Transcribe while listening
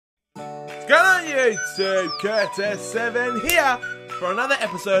going on YouTube? Curtis7 here for another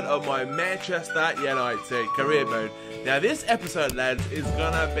episode of my Manchester United career mode. Now this episode, lads, is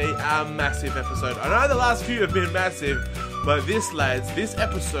gonna be a massive episode. I know the last few have been massive, but this, lads, this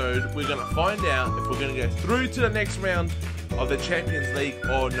episode, we're gonna find out if we're gonna go through to the next round of the Champions League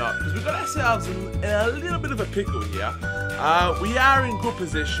or not, because we've got ourselves in a little bit of a pickle here. We are in good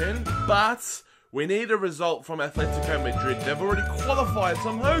position, but we need a result from Atletico Madrid. They've already qualified, so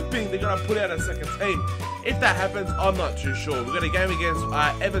I'm hoping they're going to put out a second team. If that happens, I'm not too sure. We've got a game against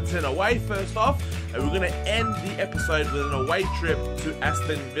Everton away first off, and we're going to end the episode with an away trip to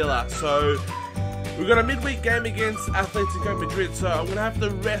Aston Villa. So we've got a midweek game against Atletico Madrid, so I'm going to have to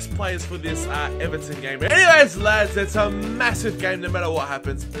rest players for this Everton game. Anyways, lads, it's a massive game no matter what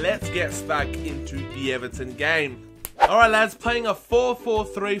happens. Let's get stuck into the Everton game. Alright, lads, playing a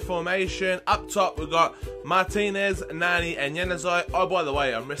 4-4-3 formation. Up top, we've got Martinez, Nani, and Januzaj. Oh, by the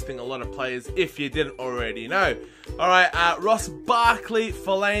way, I'm resting a lot of players if you didn't already know. Alright, Ross Barkley,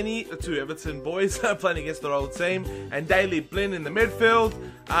 Fellaini, the two Everton boys playing against their old team, and Daley Blind in the midfield.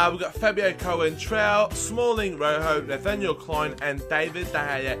 We've got Fabio Coentrao, Smalling, Rojo, Nathaniel Klein, and David De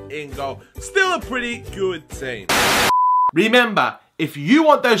Gea in goal. Still a pretty good team. Remember, if you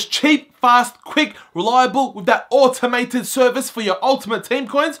want those cheap, fast, quick, reliable, with that automated service for your ultimate team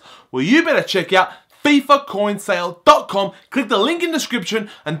coins, well, you better check out FIFAcoinsale.com. Click the link in the description,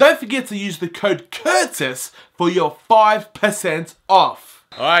 and don't forget to use the code CURTIS for your 5% off.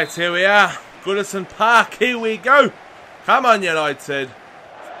 Alright, here we are. Goodison Park, here we go. Come on, United.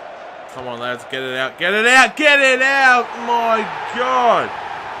 Come on, lads, get it out, get it out, get it out! My God.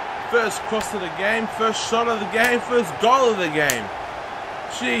 First cross of the game, first shot of the game, first goal of the game.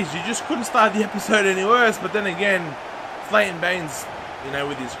 Jeez, you just couldn't start the episode any worse, but then again, Clayton Baines, you know,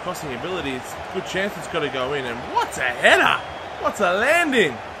 with his crossing abilities, good chance it's got to go in, and what a header! What a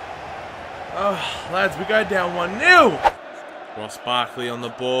landing! Oh, lads, we go down 1-0. Ross Barkley on the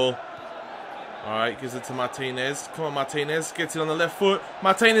ball. Alright, gives it to Martinez. Come on, Martinez, gets it on the left foot.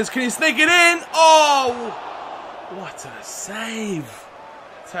 Martinez, can he sneak it in? Oh! What a save!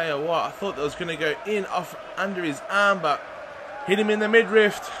 Tell you what, I thought that was going to go in off under his arm, but hit him in the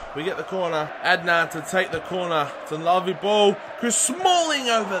midriff. We get the corner. Adnan to take the corner. It's a lovely ball. Chris Smalling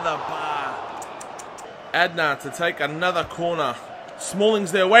over the bar. Adnan to take another corner.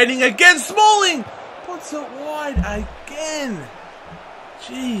 Smalling's there waiting again. Smalling puts it wide again.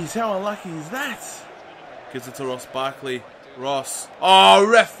 Jeez, how unlucky is that? Gives it to Ross Barkley. Ross. Oh,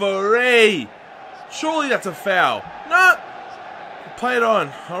 referee. Surely that's a foul. No. Play it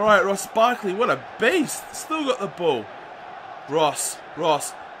on. Alright, Ross Barkley. What a beast. Still got the ball. Ross,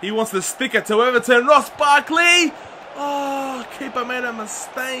 he wants to stick it to Everton. Ross Barkley! Oh, keeper made a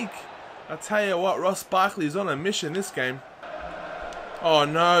mistake. I tell you what, Ross Barkley's on a mission this game. Oh,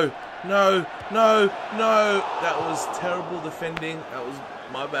 no. That was terrible defending. That was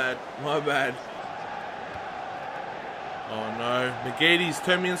my bad. Oh, no. McGeady's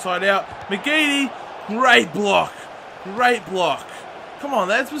turned me inside out. McGeady! Great block. Come on,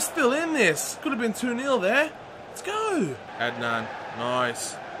 lads, we're still in this. Could have been 2-0 there. Let's go. Adnan,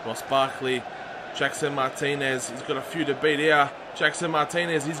 nice. Ross Barkley, Jackson Martinez, he's got a few to beat here. Jackson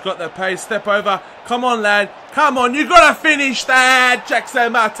Martinez, he's got the pace, step over. Come on, lad, come on, you got to finish that.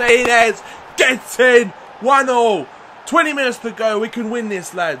 Jackson Martinez gets in, 1-0. 20 minutes to go, we can win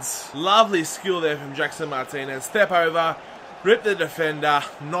this, lads. Lovely skill there from Jackson Martinez. Step over, rip the defender,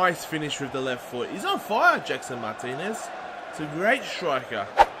 nice finish with the left foot. He's on fire, Jackson Martinez. It's a great striker.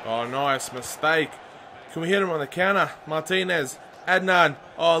 Oh, nice mistake. Can we hit him on the counter? Martinez. Adnan.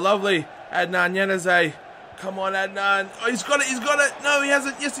 Oh, lovely. Adnan Januzaj. Come on, Adnan. Oh, he's got it. No, he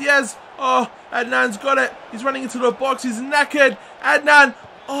hasn't. Yes, he has. Oh, Adnan's got it. He's running into the box. He's knackered. Adnan.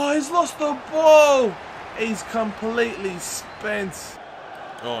 Oh, he's lost the ball. He's completely spent.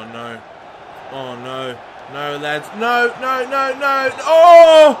 Oh, no. Oh, no. No, lads. No.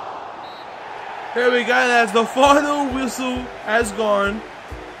 Oh! Here we go, lads. The final whistle has gone.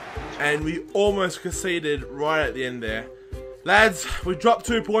 And we almost conceded right at the end there. Lads, we dropped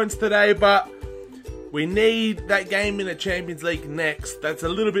 2 points today, but we need that game in the Champions League next. That's a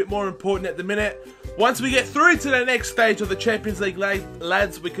little bit more important at the minute. Once we get through to the next stage of the Champions League,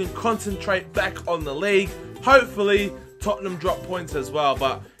 lads, we can concentrate back on the league. Hopefully, Tottenham drop points as well.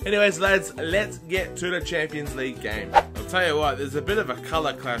 But anyways, lads, let's get to the Champions League game. I'll tell you what, there's a bit of a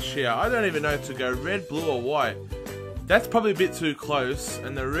colour clash here. I don't even know to go red, blue or white. That's probably a bit too close,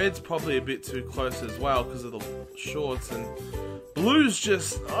 and the red's probably a bit too close as well because of the shorts, and blue's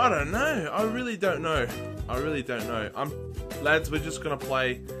just, I don't know. I really don't know. Lads, we're just going to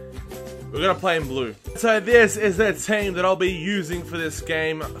play We're going to play in blue. So this is the team that I'll be using for this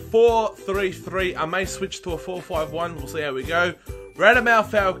game. 4-3-3. I may switch to a 4-5-1. We'll see how we go. Radamel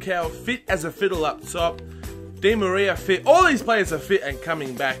Falcao fit as a fiddle up top. Di Maria fit. All these players are fit and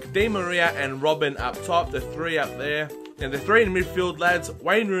coming back. Di Maria and Robin up top. The three up there. And the three in midfield, lads.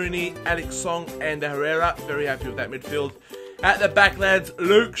 Wayne Rooney, Alex Song, and Herrera. Very happy with that midfield. At the back, lads,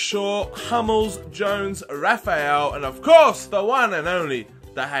 Luke Shaw, Hummels, Jones, Raphael, and of course, the one and only,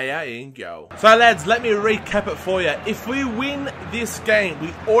 the Haya in goal. So, lads, let me recap it for you. If we win this game,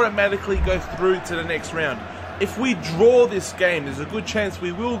 we automatically go through to the next round. If we draw this game, there's a good chance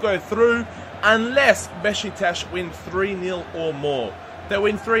we will go through unless Besiktas win 3-0 or more. If they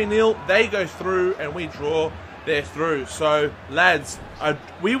win 3-0, they go through, and we draw, they're through. So, lads,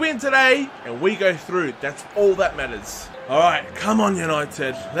 we win today, and we go through. That's all that matters. Alright, come on,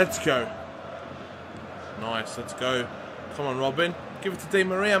 United. Let's go. Nice, let's go. Come on, Robin. Give it to Di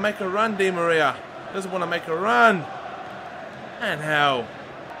Maria. Make a run, Di Maria. Doesn't want to make a run. And how?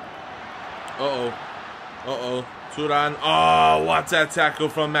 Uh-oh. Uh-oh. Turan. Oh, what's that tackle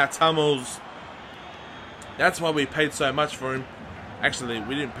from Matt Hummels? That's why we paid so much for him. Actually,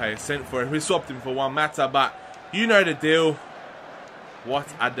 we didn't pay a cent for him. We swapped him for one matter, but you know the deal.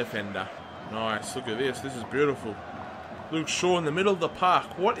 What a defender. Nice. Look at this. This is beautiful. Luke Shaw in the middle of the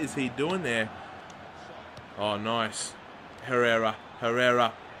park. What is he doing there? Oh, nice. Herrera.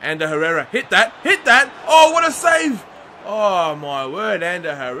 Herrera. Ander Herrera. Hit that. Hit that. Oh, what a save. Oh, my word.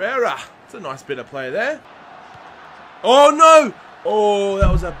 Ander Herrera. It's a nice bit of play there. Oh, no. Oh,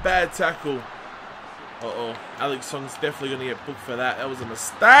 that was a bad tackle. Uh-oh. Alex Song's definitely going to get booked for that. That was a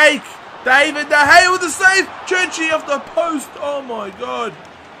mistake. David De Gea with the save. Churchy off the post. Oh, my God.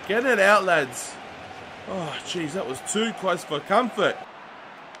 Get it out, lads. Oh, jeez. That was too close for comfort.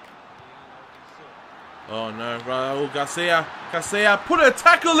 Oh, no. Raul Garcia. Garcia. Put a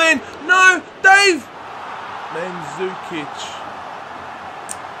tackle in. No. Dave. Mandzukic.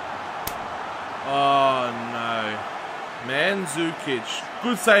 Oh, no. Mandzukic.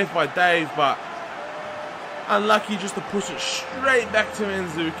 Good save by Dave, but unlucky just to push it straight back to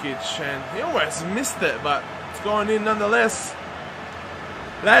Mandzukic. And he almost missed it, but it's gone in nonetheless.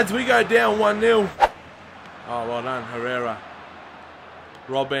 Lads, we go down 1-0. Oh, well done, Herrera.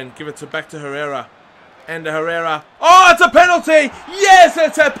 Robin, give it back to Herrera. And Herrera. Oh, it's a penalty! Yes,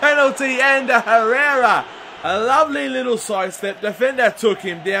 it's a penalty! And Herrera. A lovely little sidestep. Defender took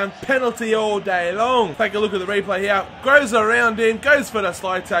him down. Penalty all day long. Take a look at the replay here. Goes around him. Goes for the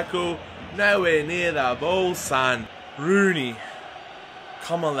slide tackle. Nowhere near the ball, son. Rooney.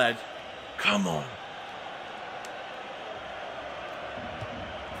 Come on, lad. Come on.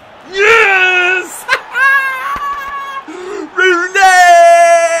 Yes! Rooney!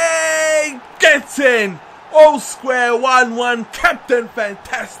 Gets in. All square. 1-1. Captain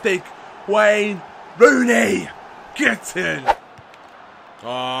Fantastic. Wayne Rooney. Gets in.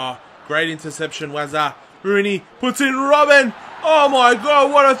 Oh, great interception, Wazza. Rooney puts in Robin. Oh my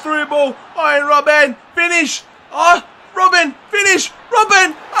God, what a through ball. Oh, Robin, finish. Oh, Robin, finish.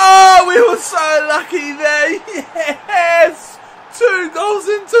 Robin. Oh, we were so lucky there. Yes. 2 goals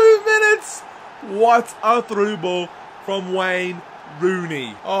in 2 minutes. What a through ball from Wayne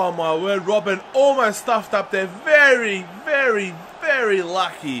Rooney. Oh my word, Robin almost stuffed up there. Very, very, very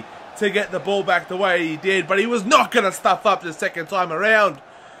lucky to get the ball back the way he did, but he was not going to stuff up the second time around.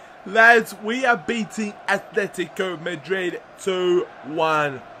 Lads, we are beating Atletico Madrid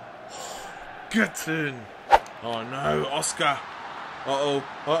 2-1. Get in. Oh no, Oscar. Uh-oh,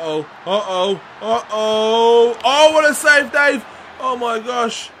 uh-oh, uh-oh, uh-oh. Oh, what a save, Dave. Oh my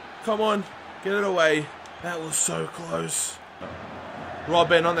gosh. Come on, get it away. That was so close.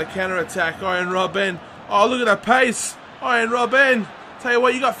 Robin on the counter-attack. Iron Robin. Oh, look at the pace. Iron Robin. Tell you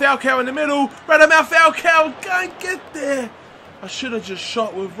what, you got Falcao in the middle. Radamel Falcao. Go and get there. I should have just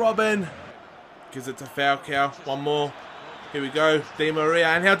shot with Robin. Gives it to Falcao. One more. Here we go. Di Maria.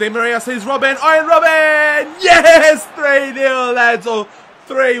 And how Di Maria sees Robin. Iron Robin. Yes. 3-0, lads. Or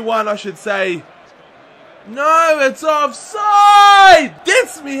 3-1, I should say. No, it's offside.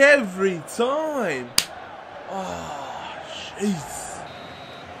 Gets me every time. Oh, jeez.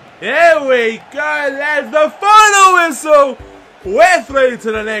 Here we go, lads. The final whistle. We're through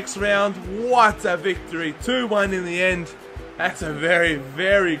to the next round. What a victory. 2-1 in the end. That's a very,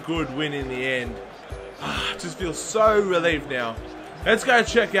 very good win in the end. Just feel so relieved now. Let's go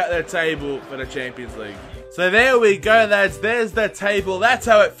check out the table for the Champions League. So there we go, lads. There's the table. That's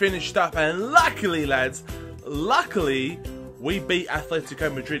how it finished up. And luckily, lads, luckily, we beat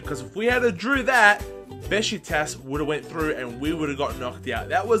Atletico Madrid. Because if we had a drew that, Besiktas would have went through and we would have got knocked out.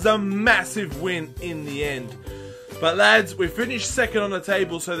 That was a massive win in the end. But lads, we finished second on the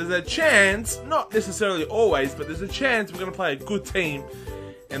table, so there's a chance, not necessarily always, but there's a chance we're going to play a good team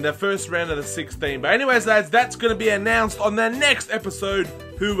in the first round of the 16. But anyways, lads, that's going to be announced on the next episode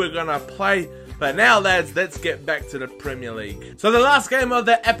who we're going to play. But now, lads, let's get back to the Premier League. So the last game of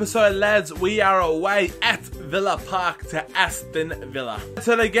the episode, lads, we are away at Villa Park to Aston Villa.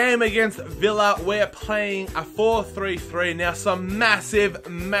 So the game against Villa, we're playing a 4-3-3. Now, some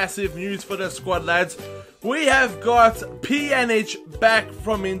massive news for the squad, lads. We have got Pjanic back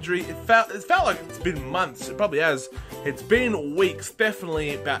from injury. It felt like it's been months. It probably has. It's been weeks,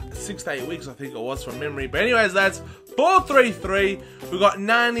 definitely about 6 to 8 weeks, I think it was from memory. But anyways, lads, 4-3-3. We've got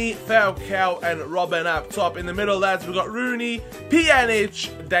Nani, Falcao, and Robin up top. In the middle, lads, we've got Rooney,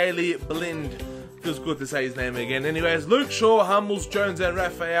 Pjanic, Daly, Blind. Feels good to say his name again. Anyways, Luke Shaw, Hummels, Jones, and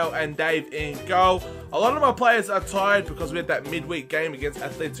Raphael, and Dave in goal. A lot of my players are tired because we had that midweek game against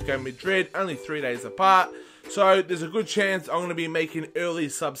Atletico Madrid, only 3 days apart. So there's a good chance I'm going to be making early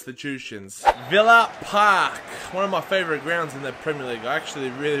substitutions. Villa Park, one of my favourite grounds in the Premier League. I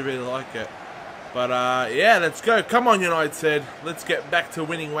actually really like it. But yeah, let's go. Come on, United. Let's get back to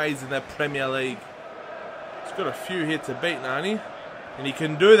winning ways in the Premier League. He's got a few here to beat, Nani. And he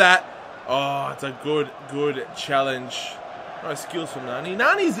can do that. Oh, it's a good challenge. Nice skills from Nani.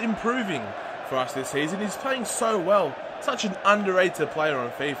 Nani's improving for us this season. He's playing so well. Such an underrated player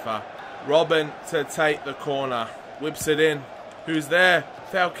on FIFA. Robin to take the corner. Whips it in. Who's there?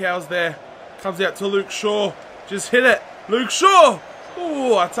 Falcao's there. Comes out to Luke Shaw. Just hit it. Luke Shaw!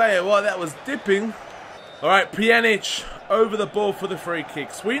 Ooh, I tell you what, that was dipping. Alright, Pjanic over the ball for the free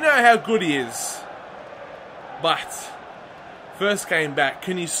kicks. We know how good he is. But first game back.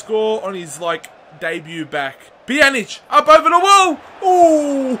 Can he score on his, debut back? Pjanic, up over the wall!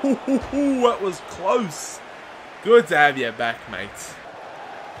 Ooh, that was close. Good to have you back, mate.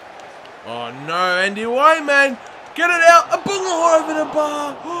 Oh, no, Andy White, man. Get it out. A bungle over the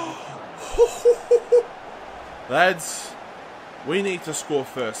bar. Lads, we need to score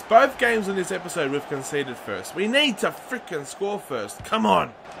first. Both games in this episode, we've conceded first. We need to freaking score first. Come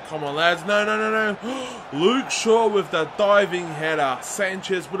on. Come on, lads. No. Luke Shaw with the diving header.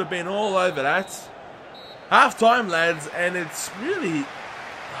 Sanchez would have been all over that. Half time, lads, and it's really,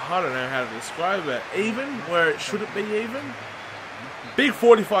 I don't know how to describe it. Even where it shouldn't be even. Big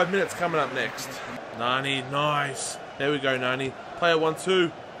 45 minutes coming up next. Nani, nice. There we go, Nani. Player 1-2.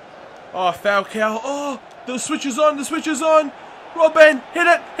 Oh, Falcao. Oh, the switch is on. Robin, hit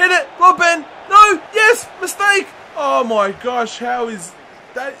it. Robin, no, yes, mistake. Oh my gosh, how is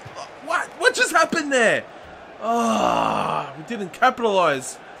that? What just happened there? Oh, we didn't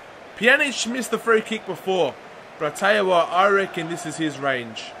capitalise. Pjanic missed the free kick before. But I tell you what, I reckon this is his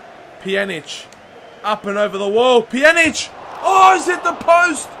range. Pjanic, up and over the wall. Pjanic! Oh, he's hit the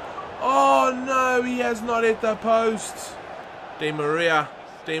post! Oh no, he has not hit the post. Di Maria,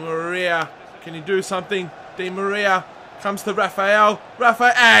 can he do something? Di Maria comes to Raphael.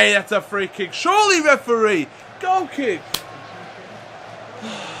 Hey, that's a free kick. Surely, referee! Goal kick!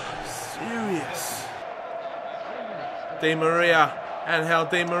 Serious. Di Maria, Angel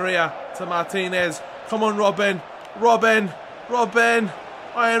Di Maria to Martinez. Come on, Robin.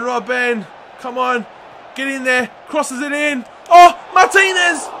 Iron Robin. Come on. Get in there. Crosses it in. Oh,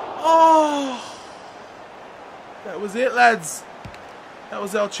 Martinez. Oh. That was it, lads. That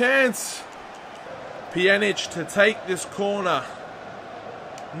was our chance. Pjanic to take this corner.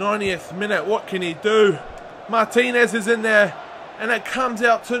 90th minute. What can he do? Martinez is in there. And it comes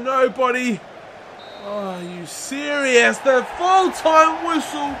out to nobody. Oh, are you serious? The full-time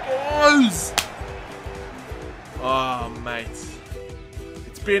whistle goes. Oh, mate.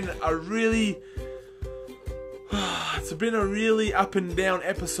 It's been a really up and down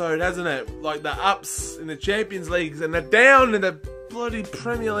episode, hasn't it? Like the ups in the Champions Leagues and the down in the bloody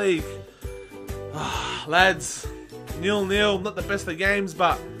Premier League. Lads, 0-0, not the best of games,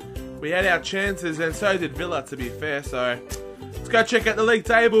 but we had our chances and so did Villa, to be fair. So let's go check out the league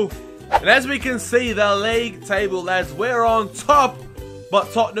table. And as we can see, the league table, lads, we're on top.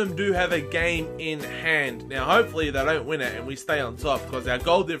 But Tottenham do have a game in hand. Now, hopefully they don't win it and we stay on top because our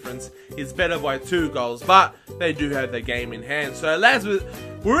goal difference is better by 2 goals. But they do have the game in hand. So, lads,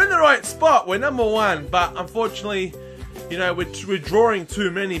 we're in the right spot. We're number 1. But unfortunately, you know, we're drawing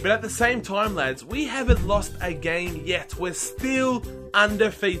too many. But at the same time, lads, we haven't lost a game yet. We're still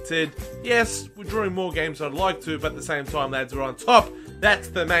undefeated. Yes, we're drawing more games than I'd like to. But at the same time, lads, we're on top. That's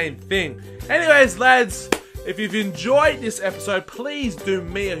the main thing. Anyways, lads, if you've enjoyed this episode, please do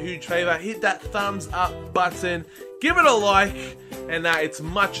me a huge favour. Hit that thumbs up button. Give it a like. And it's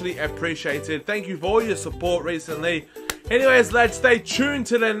muchly appreciated. Thank you for all your support recently. Anyways, lads, stay tuned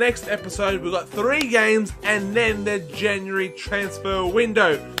to the next episode. We've got 3 games and then the January transfer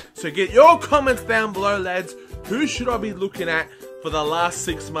window. So get your comments down below, lads. Who should I be looking at for the last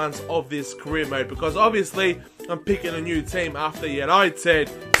 6 months of this career mode? Because obviously, I'm picking a new team after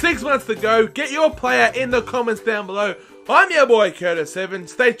United. 6 months to go. Get your player in the comments down below. I'm your boy, Curtis7.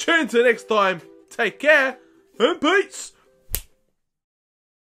 Stay tuned till next time. Take care and peace.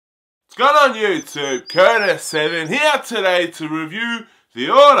 What's going on YouTube? Curtis7 here today to review the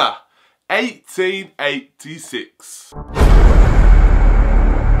Order 1886.